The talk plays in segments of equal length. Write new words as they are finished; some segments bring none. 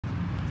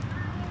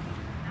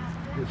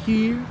We're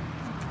here.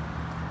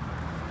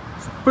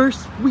 It's the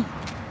first week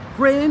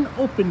grand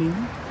opening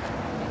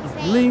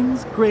of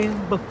Lynn's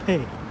Grand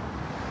Buffet.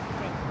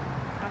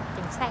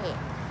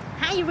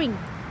 Hiring.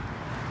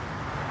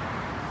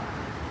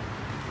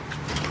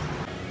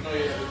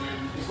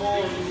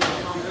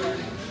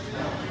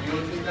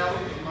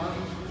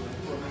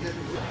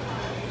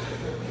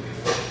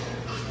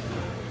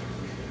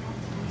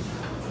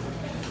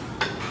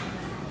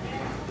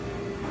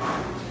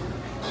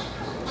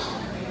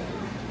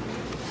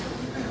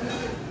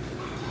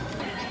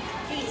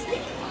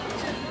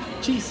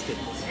 Cheese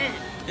sticks.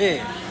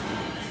 Yeah.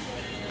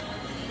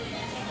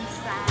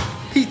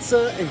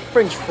 Pizza and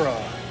French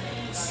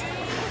fries.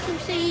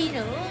 Sushi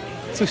nữa.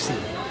 Sushi.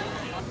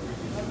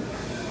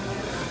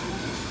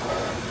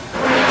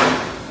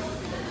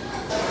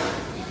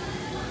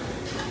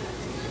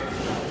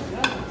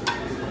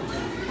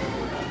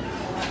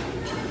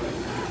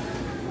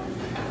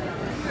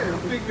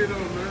 Pick it up,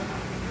 man.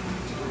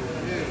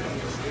 Yeah,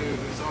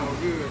 it's all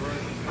good,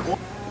 right?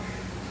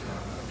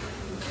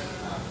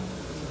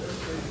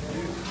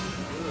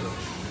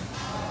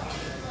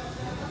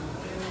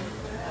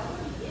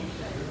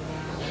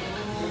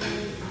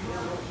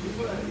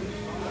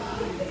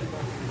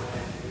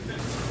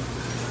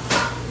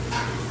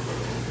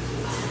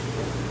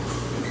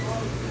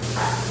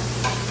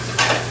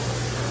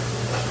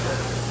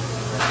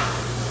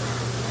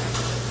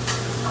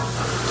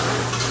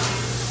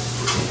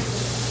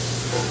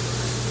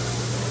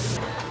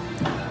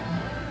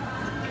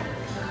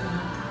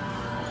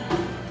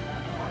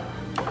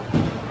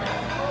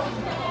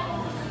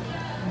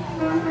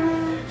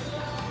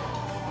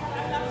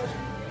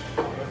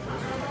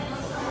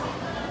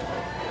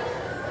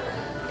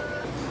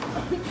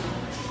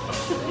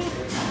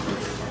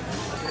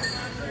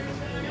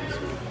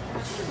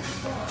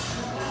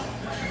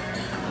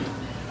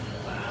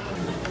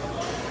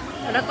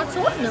 Rồi đó có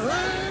sốt nữa.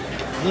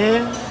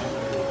 Yeah.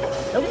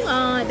 Đúng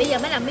rồi, bây giờ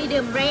mới là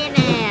medium rare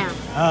nè.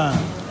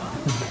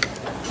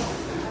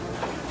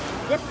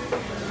 Cái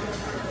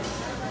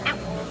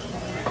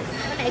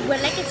này quên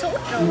lấy cái sốt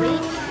rồi.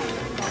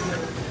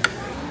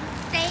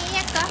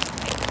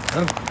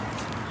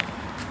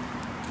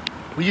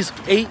 We just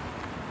ate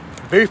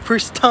very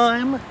first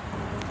time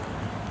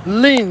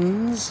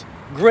Lynn's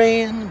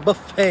Grand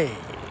Buffet.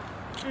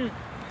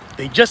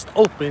 They just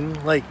opened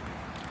like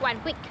 1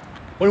 week.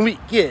 1 week,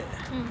 yeah.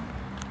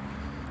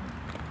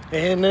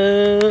 And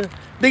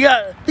they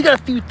got a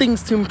few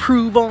things to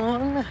improve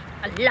on.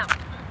 A lot.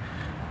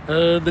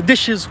 The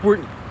dishes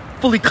weren't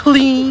fully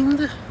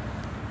cleaned.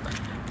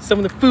 Some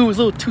of the food was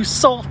a little too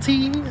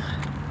salty.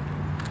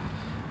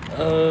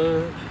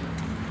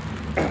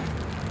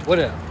 What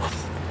else?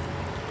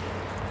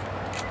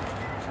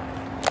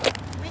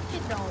 Mấy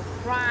cái đồ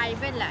fry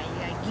với lại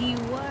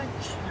grill á.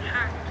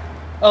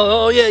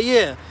 Oh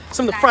yeah.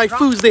 Some of the fried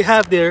foods they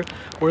have there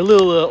were a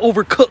little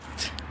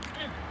overcooked.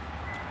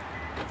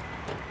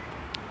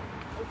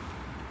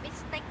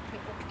 Steak thì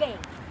okay.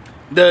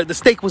 The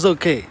steak was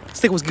okay.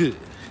 Steak was good.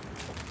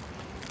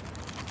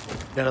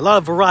 Got a lot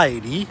of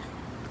variety.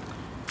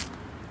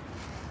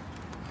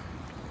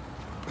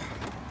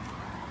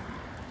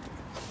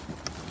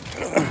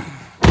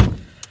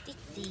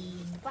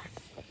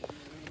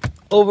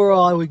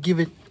 Overall, I would give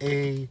it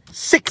a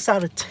 6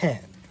 out of 10.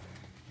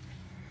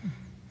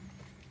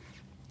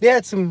 They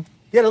had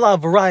a lot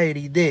of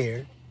variety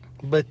there,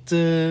 but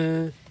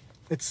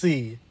let's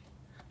see.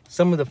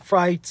 Some of the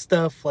fried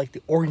stuff, like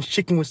the orange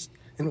chicken, was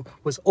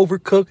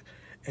overcooked,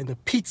 and the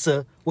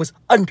pizza was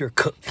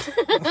undercooked.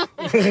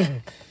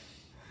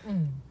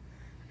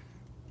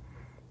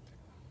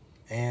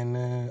 And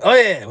oh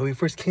yeah, when we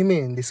first came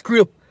in, they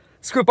screwed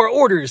up our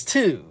orders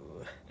too.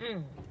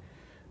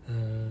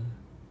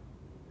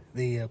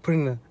 They put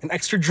in an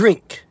extra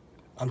drink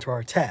onto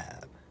our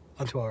tab,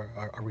 onto our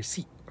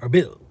receipt, our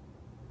bill.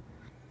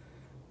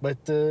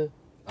 But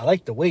I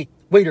like the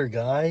waiter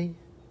guy.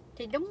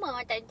 Thì đúng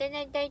rồi, tại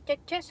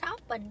cho shop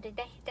mình thì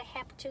they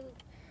have to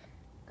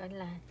gọi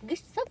là good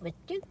service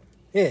chứ.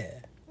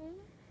 Yeah.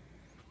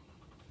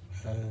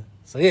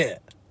 So yeah,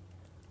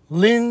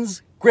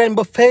 Lynn's Grand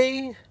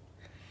Buffet.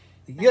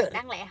 Yeah.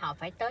 Đáng lẽ họ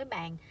phải tới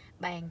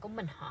bàn của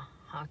mình,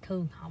 họ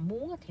thường họ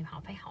muốn thì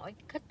họ phải hỏi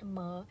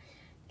customer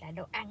là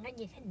đồ ăn nó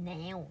như thế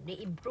nào để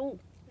improve.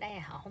 Đây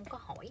là họ không có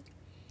hỏi.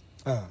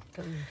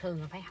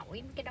 Thường là phải hỏi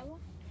mấy cái đó.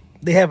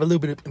 They have a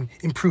little bit of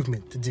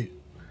improvement to do.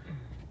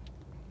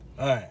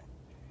 All right.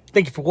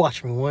 Thank you for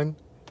watching, everyone.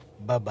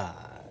 Bye bye.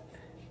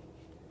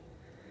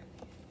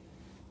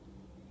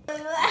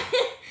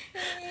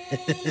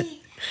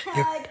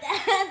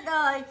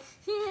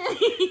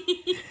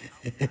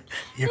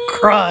 You're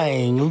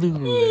crying,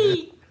 Lulu.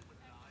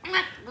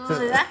 Mắc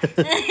cười quá.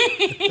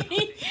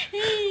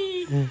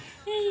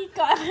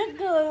 Coi nó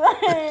cười quá.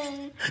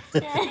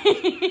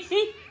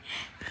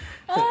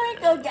 Ôi,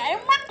 cười chảy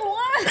nước mắt luôn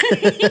á.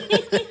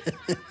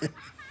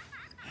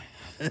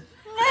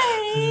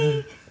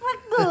 Mắc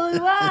cười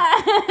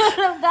quá.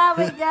 Làm sao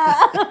bây giờ?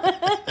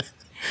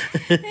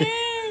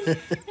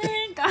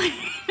 Coi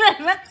này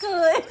mắc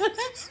cười.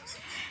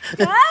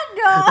 Quá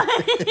rồi.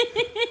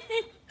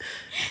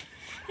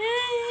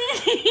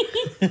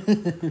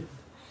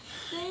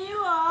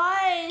 Xíu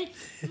rồi.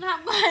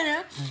 Không coi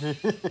nữa.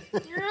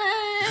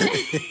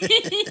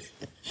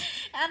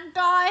 Anh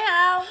coi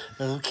không?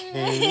 Ok.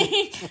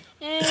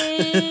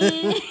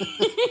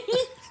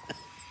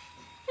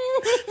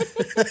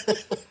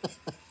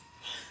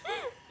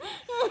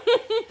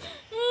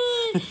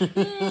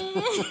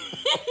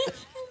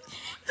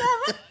 Sao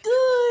mắc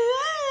cười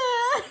quá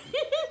à.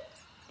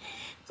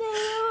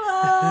 Xíu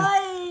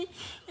ơi.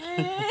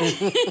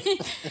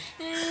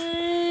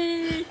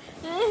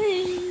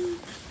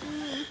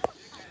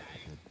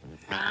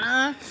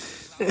 Đó.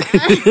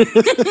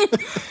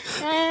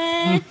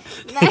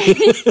 Này.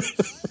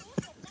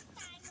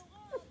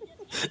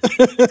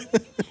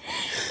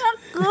 Mắc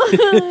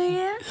cười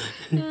á.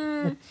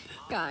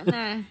 Coi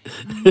nè.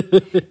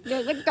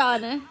 Đừng có coi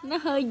nữa. Nó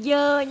hơi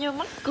dơ nhưng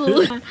mắc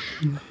cười.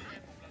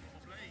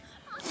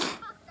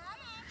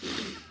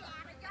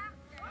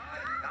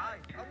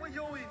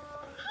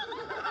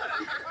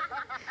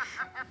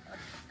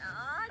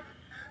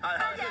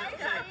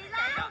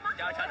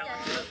 Cho đâu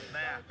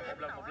nè, một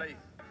lần một ly.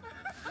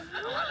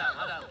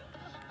 Hết đâu.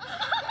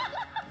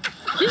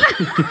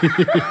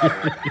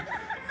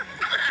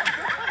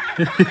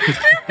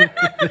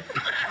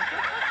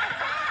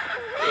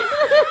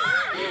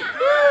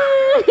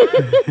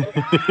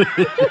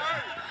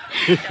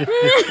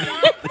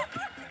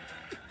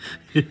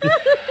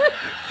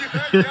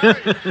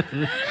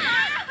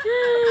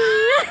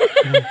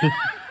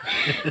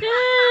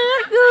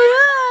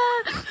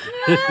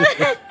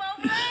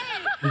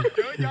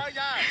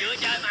 Chưa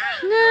chơi mà.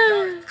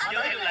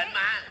 Chưa hiệu lệnh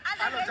mà.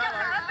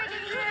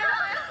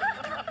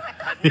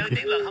 Hình như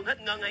Tiến Lượng không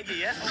thích Ngân hay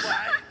gì á, không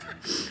phải.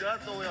 Chết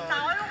tôi rồi.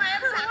 Tội luôn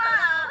em sao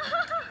à.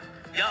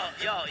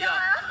 Vô.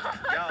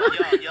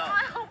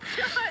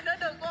 Nó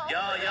đừng có.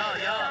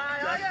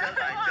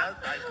 Chết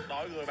tại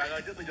đổi người bạn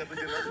ơi, chứ tôi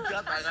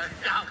chết bạn ơi.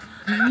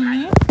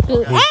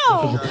 Cười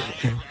áo.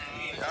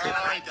 Trời.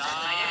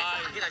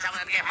 Chứ là xong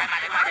anh game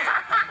 2-3 đến 3 vậy.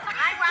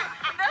 Ai qua.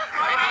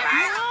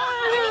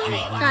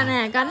 Coi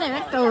nè, cái này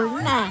mắc cười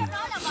nữa nè.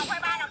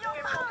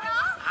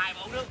 Hai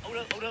uống nước.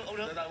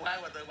 Từ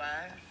ban và từ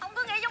bạn. Ông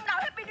cứ nghĩ trong đầu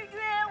Happy New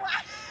Year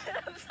quá.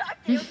 Làm sao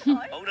chịu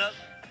nổi. Uống nước.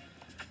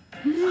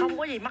 Không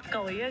có gì mắc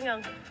cười á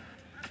Ngân.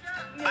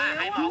 3,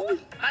 2, 1.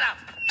 Bắt đầu.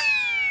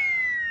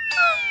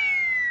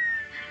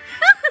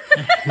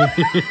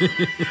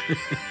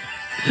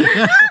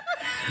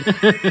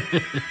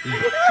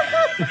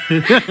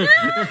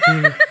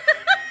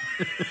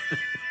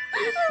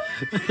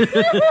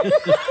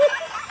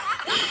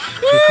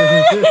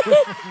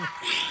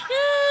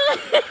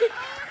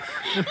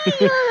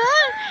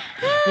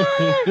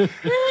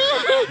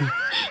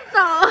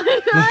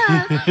 Tội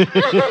quá.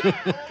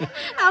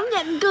 Ông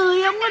nhìn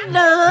cười không có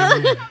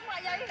được.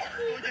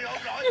 Tôi chưa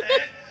không nổi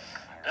thiệt.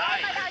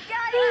 Rồi.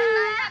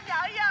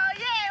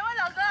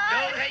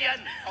 Trương Thế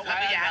Vinh. Không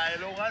phải về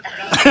luôn á.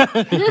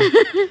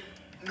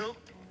 Nước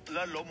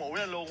lên lỗ mũi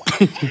lên luôn.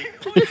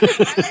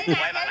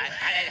 Quay mặt lại.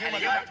 Nhưng mà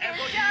em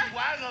có duyên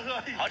quá Ngân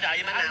ơi. Hỗ trợ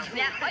giùm anh nào.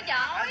 Dạ, hỗ trợ.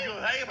 Anh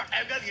vừa thấy mặt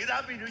em cái nghĩ đó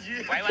Happy New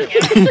Year. Quay qua nha.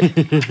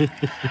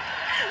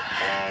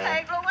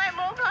 Thiệt luôn em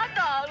muốn hết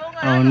cờ luôn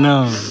rồi. Oh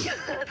no.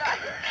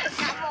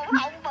 Cầm một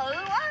họng bự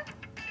quá.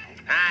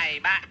 2,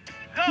 3,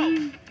 go.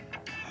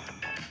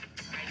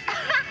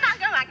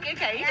 Cái mặt kiểu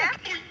khỉ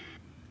kìa.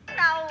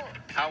 Đâu.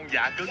 Không,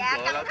 dạ cứng Dạ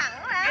cửa căng lắm.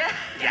 thẳng quá.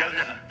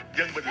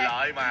 Dân bình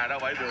lợi mà đâu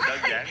phải đường đơn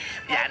giản.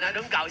 Dạ nói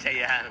đúng câu xì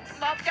à.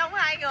 Một trong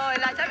hai người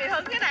là sẽ bị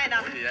hứng cái này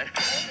nè. Cái gì vậy?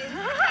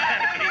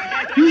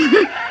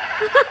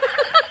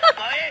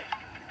 Ngồi yên.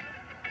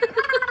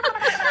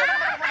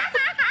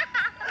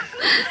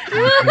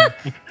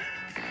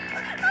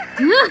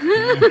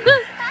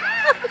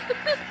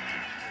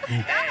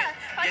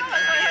 Phải có một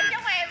người hứng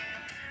giống em.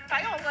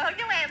 Phải có một người hứng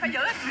giống em. Phải giữ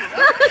anh giữa.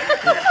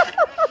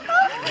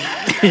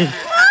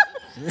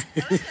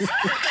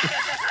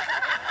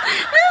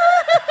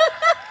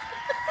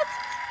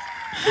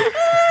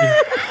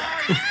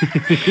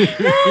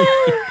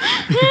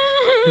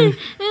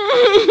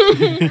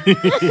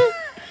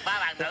 Ba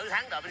bạn thử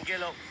thắng đội bên kia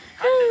luôn.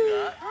 Hết đường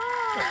nữa.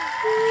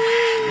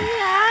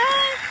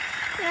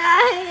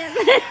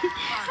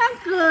 Mắc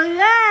cười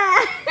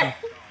quá.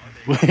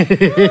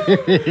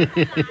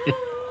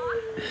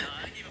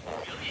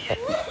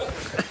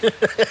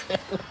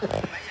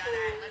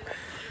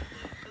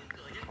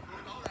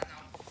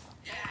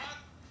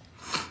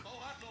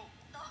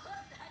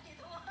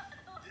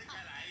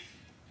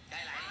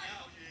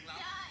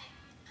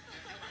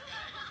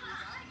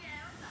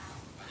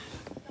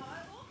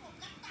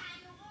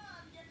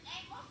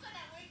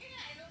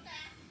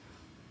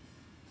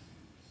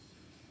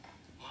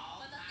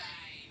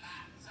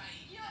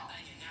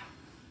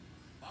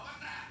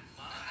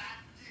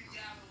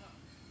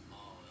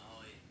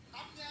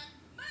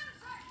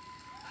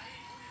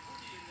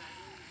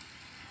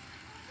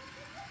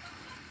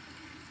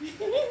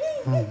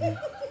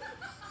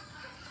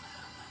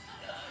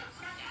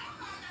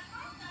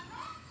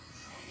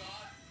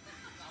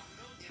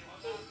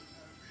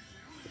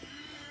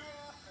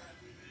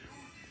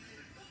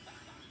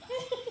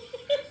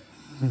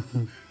 Nghe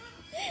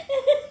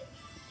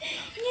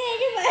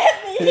cái bà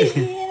bị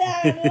gì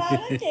là nó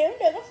chịu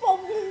được nó phun.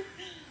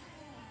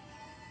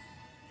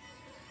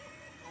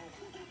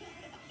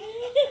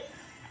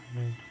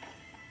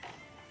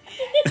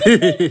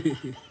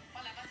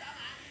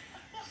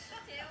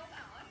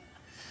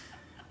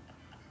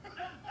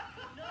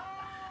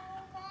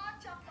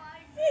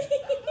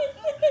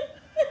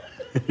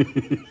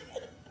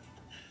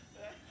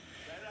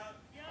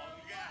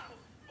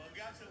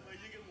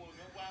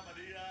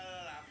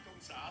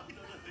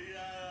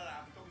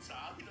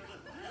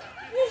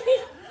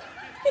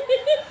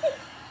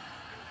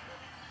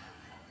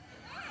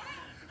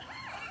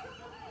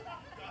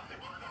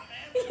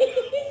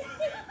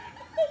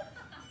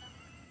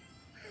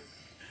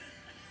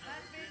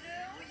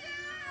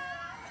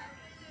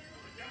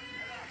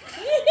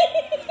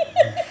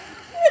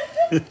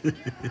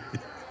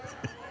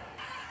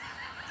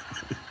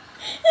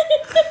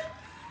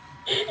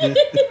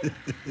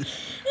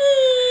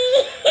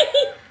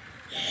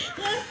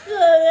 Mắc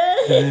cười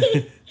ơi.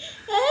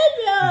 Hết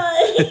rồi.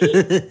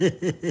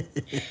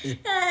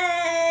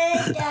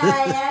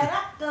 Trời ơi,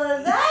 mắc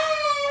cười quá.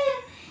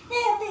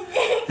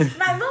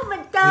 Mai mốt mình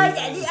chơi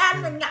chạy đi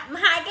ăn mình ngậm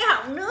 2 cái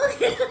họng nước.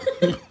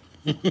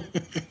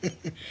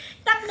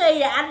 Tắc nghi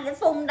là anh sẽ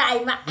phun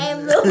đầy mặt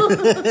em luôn.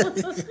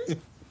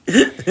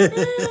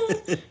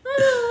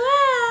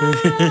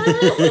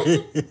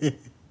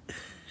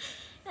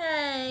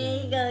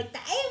 Rồi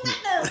tẩy mắt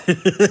đâu.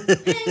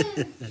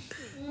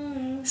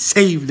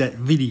 Save that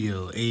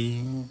video,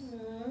 eh?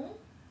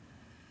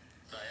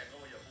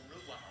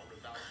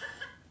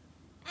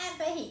 Anh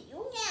phải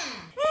hiểu nha.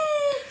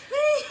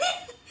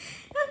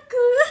 Mắc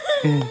cười.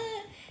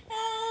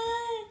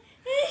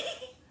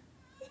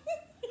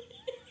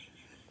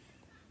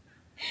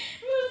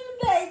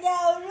 Đầy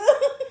đầu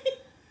luôn.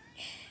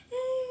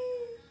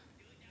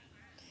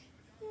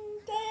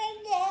 Tôi ăn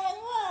gian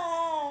quá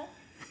à.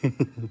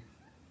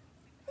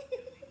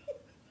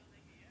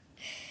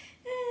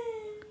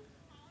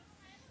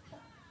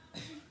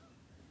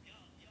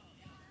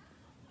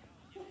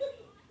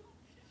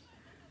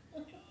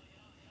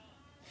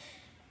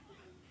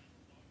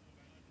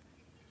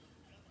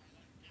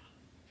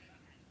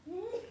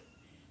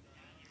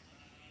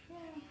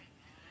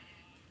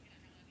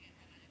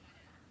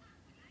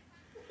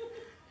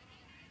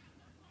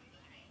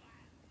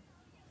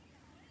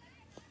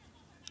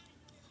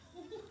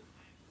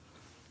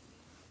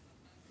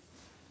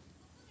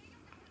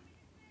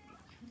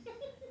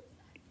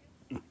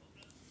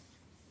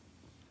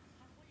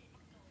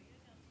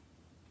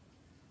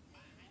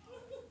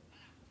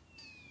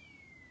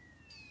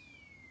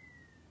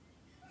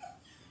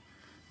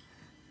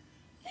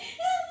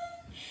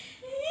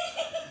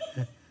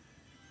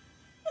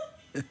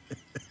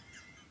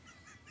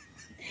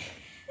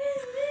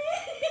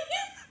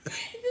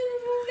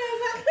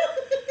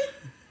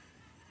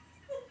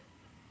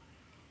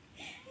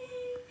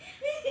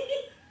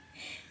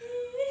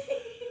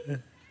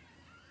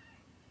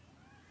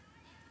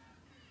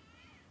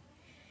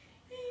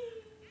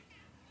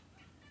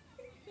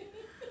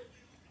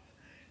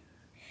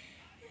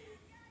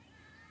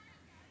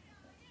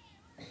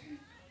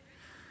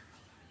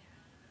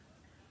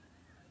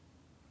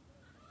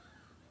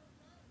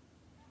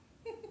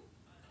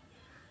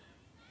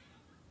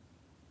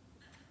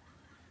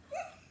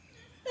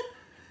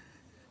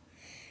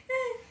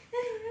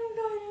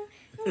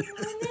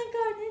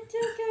 Con nó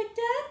chưa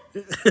chết.